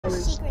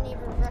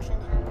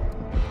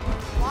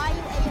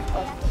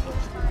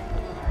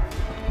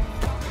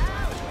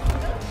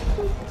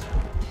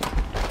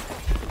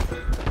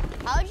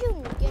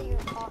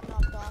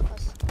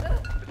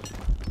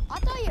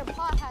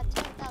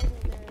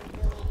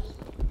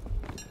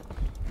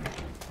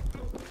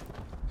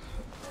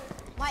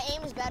my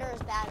aim is better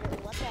as battery.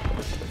 What the heck?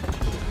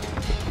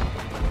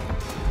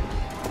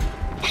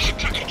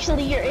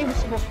 Actually, your aim is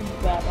supposed to be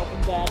bad. I'll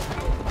be bad.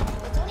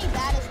 It's only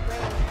bad as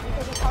brave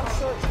because of how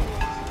short she is.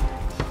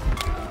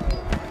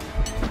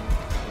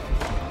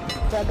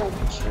 That don't be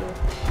true.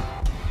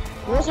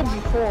 It wasn't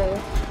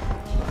before.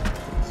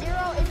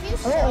 Zero, if you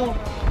sell,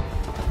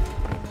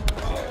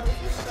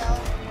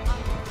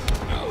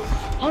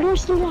 How do I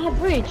still not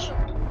have reach?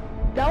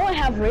 Now I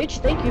have reach,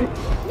 thank you.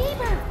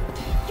 Neighbor,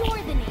 you're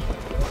the neighbor.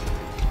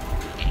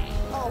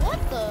 Oh, what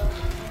the?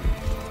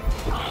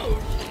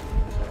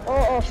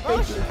 Oh, Bro,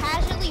 thank she's you.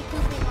 casually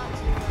pooping on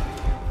Zero.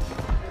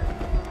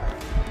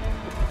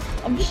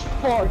 I'm just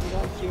farting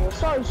on Zero.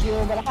 Sorry,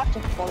 Zero, but I have to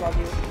fart on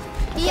you.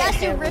 He has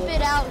to rip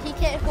it out. He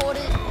can't hold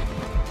it.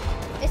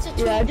 It's a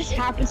Yeah, it just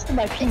happens to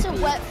my pee-pee. It's a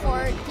wet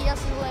fart. He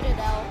has to let it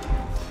out.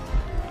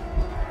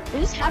 It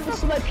just happens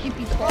to my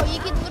pee-pee. Oh, you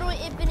can literally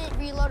infinite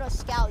reload a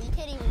scout. You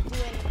can't even do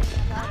anything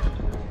with that.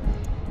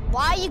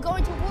 Why are you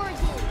going towards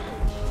him?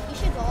 You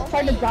should go.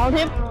 Trying to down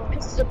him?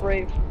 This is a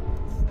brave.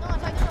 No, I'm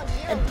talking about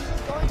Zero. He's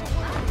just going towards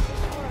him.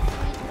 Just for a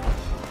free.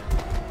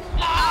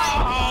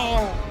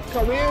 Oh,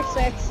 come here,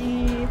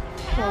 sexy.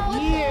 Come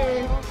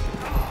here.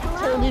 I'm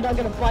totally not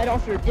gonna bite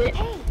off your dick.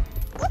 Hey,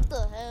 what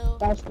the hell?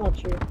 That's not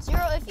true.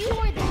 Zero, if you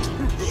were the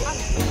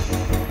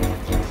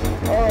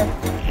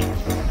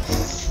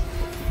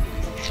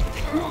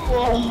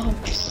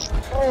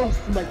Oh,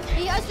 my.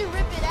 he has to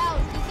rip it out.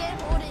 He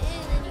can't hold it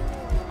in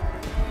anymore.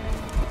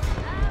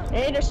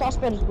 Hey, the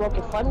saucepan is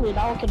broken. Finally,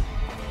 now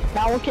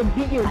I can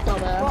beat your dumb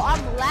Bro, ass.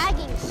 I'm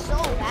lagging so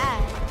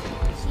bad.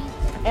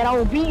 Jesus. And I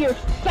will beat your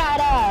fat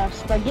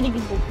ass by getting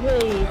in the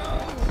way.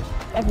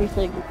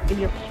 Everything in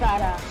your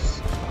fat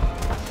ass.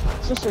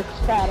 It's just your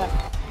fat ass.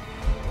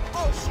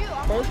 Oh shoot,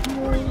 I'm Thank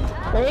going you. towards him.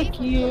 Thank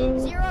you.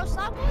 Zero,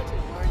 stop going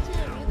towards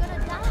him. You're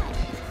gonna die.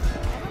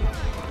 Never mind.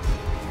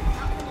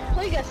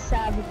 Play a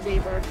savage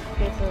neighbor.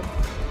 Okay, so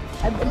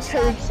I'm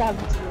turning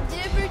savage.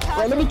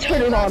 Wait, let me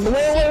turn it on.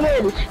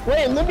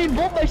 Wait, let me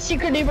put my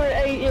secret neighbor.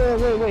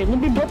 Wait, let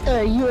me put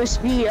the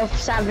USB of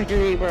savage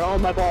neighbor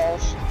on my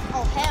balls.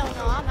 Oh hell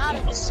no, I'm out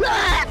of this.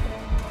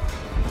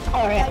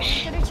 Alright. Yeah,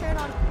 he's gonna turn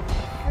on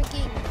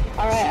freaking.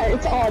 Alright,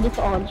 it's super on, it's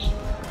on.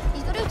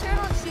 He's gonna turn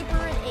on super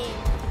and aim.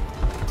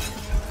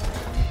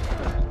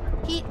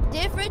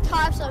 Different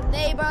types of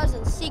neighbors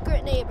and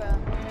secret neighbor.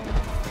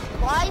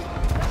 Why?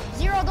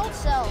 Zero, don't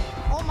sell.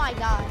 Oh my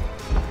god.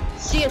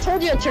 See, I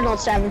told you to turn on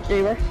savage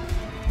neighbor.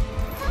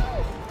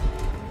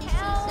 He's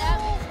so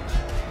savage.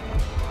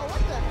 Oh,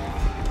 what the hell?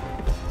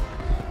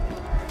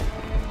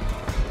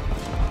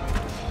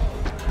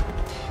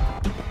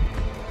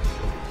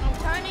 I'm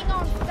turning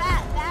on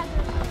fat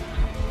battery.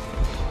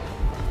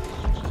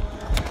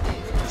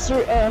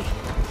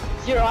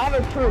 Zero, I have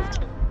improved.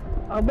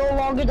 I'm no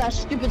longer that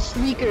stupid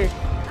sneaker.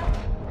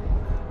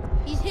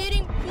 He's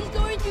hitting. He's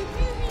going to shoot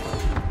me.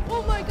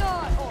 Oh my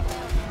god. Oh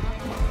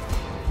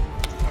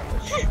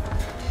hell.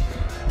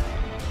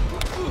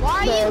 Why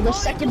are you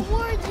going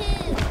towards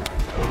him?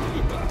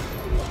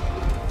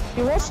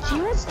 He wants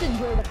to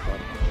enjoy the fun.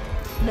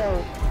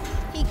 No.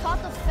 He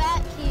caught the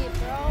fat kid,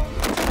 bro.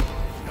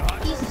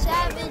 He's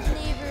savage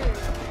neighbor.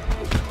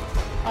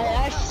 I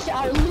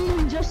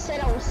literally just said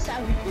I was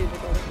savage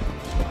neighbor.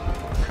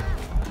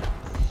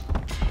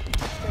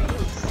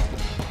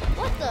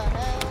 What the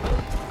hell?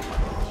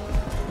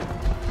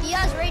 He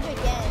has rage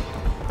again.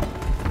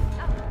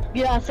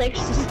 Yeah, thanks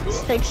to Zero.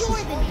 Oh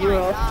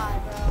my god,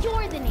 bro.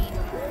 You're the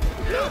neighbor.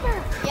 Neighbor.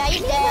 Yeah,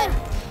 he's dead.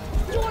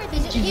 You're the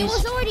He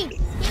was already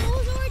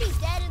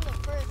dead in the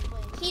first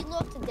place. He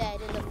looked dead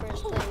in the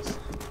first place.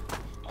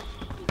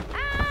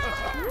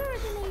 You're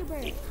the neighbor.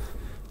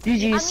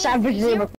 GG, savage neighbor.